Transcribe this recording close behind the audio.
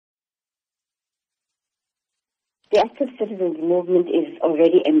The Active Citizens Movement is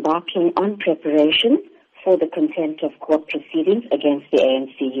already embarking on preparation for the contempt of court proceedings against the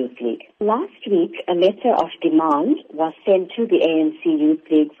ANC Youth League. Last week, a letter of demand was sent to the ANC Youth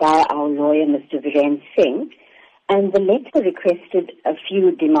League via our lawyer, Mr. Viren Singh, and the letter requested a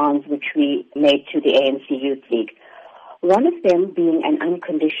few demands which we made to the ANC Youth League. One of them being an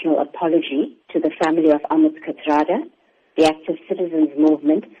unconditional apology to the family of Kathrada, the Active Citizens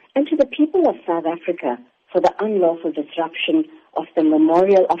Movement, and to the people of South Africa for the unlawful disruption of the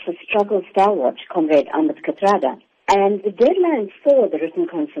memorial of a struggle stalwart, Comrade Kathrada. And the deadline for the written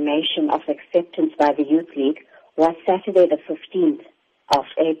confirmation of acceptance by the Youth League was Saturday the 15th of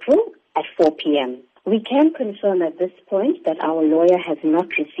April at 4 p.m. We can confirm at this point that our lawyer has not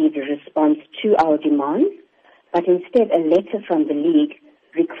received a response to our demands, but instead a letter from the League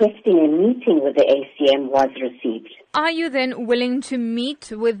requesting a meeting with the ACM was received. Are you then willing to meet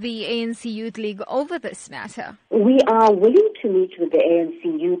with the ANC Youth League over this matter? We are willing to meet with the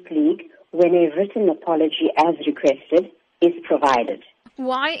ANC Youth League when a written apology as requested is provided.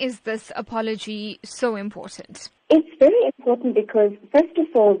 Why is this apology so important? It's very important because, first of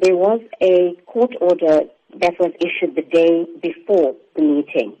all, there was a court order that was issued the day before the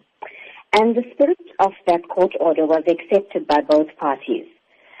meeting. And the spirit of that court order was accepted by both parties.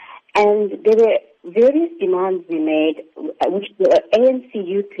 And there were various demands we made, which the ANC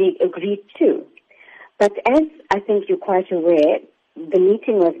Youth League agreed to. But as I think you're quite aware, the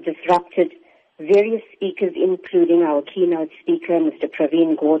meeting was disrupted. Various speakers, including our keynote speaker, Mr.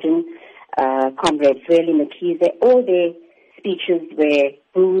 Praveen Gordon, Comrade Zweli Mkhize, all their speeches were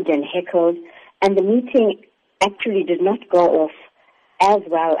booed and heckled, and the meeting actually did not go off as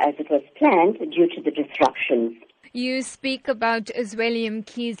well as it was planned due to the disruptions. You speak about Zweli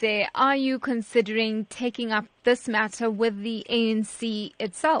Mkhize. Are you considering taking up this matter with the ANC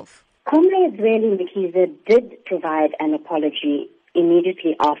itself? Comrade Zweli Mkhize did provide an apology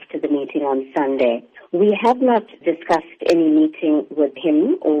immediately after the meeting on Sunday. We have not discussed any meeting with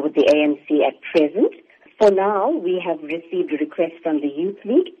him or with the ANC at present. For now, we have received a request from the Youth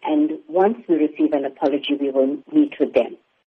League, and once we receive an apology, we will meet with them.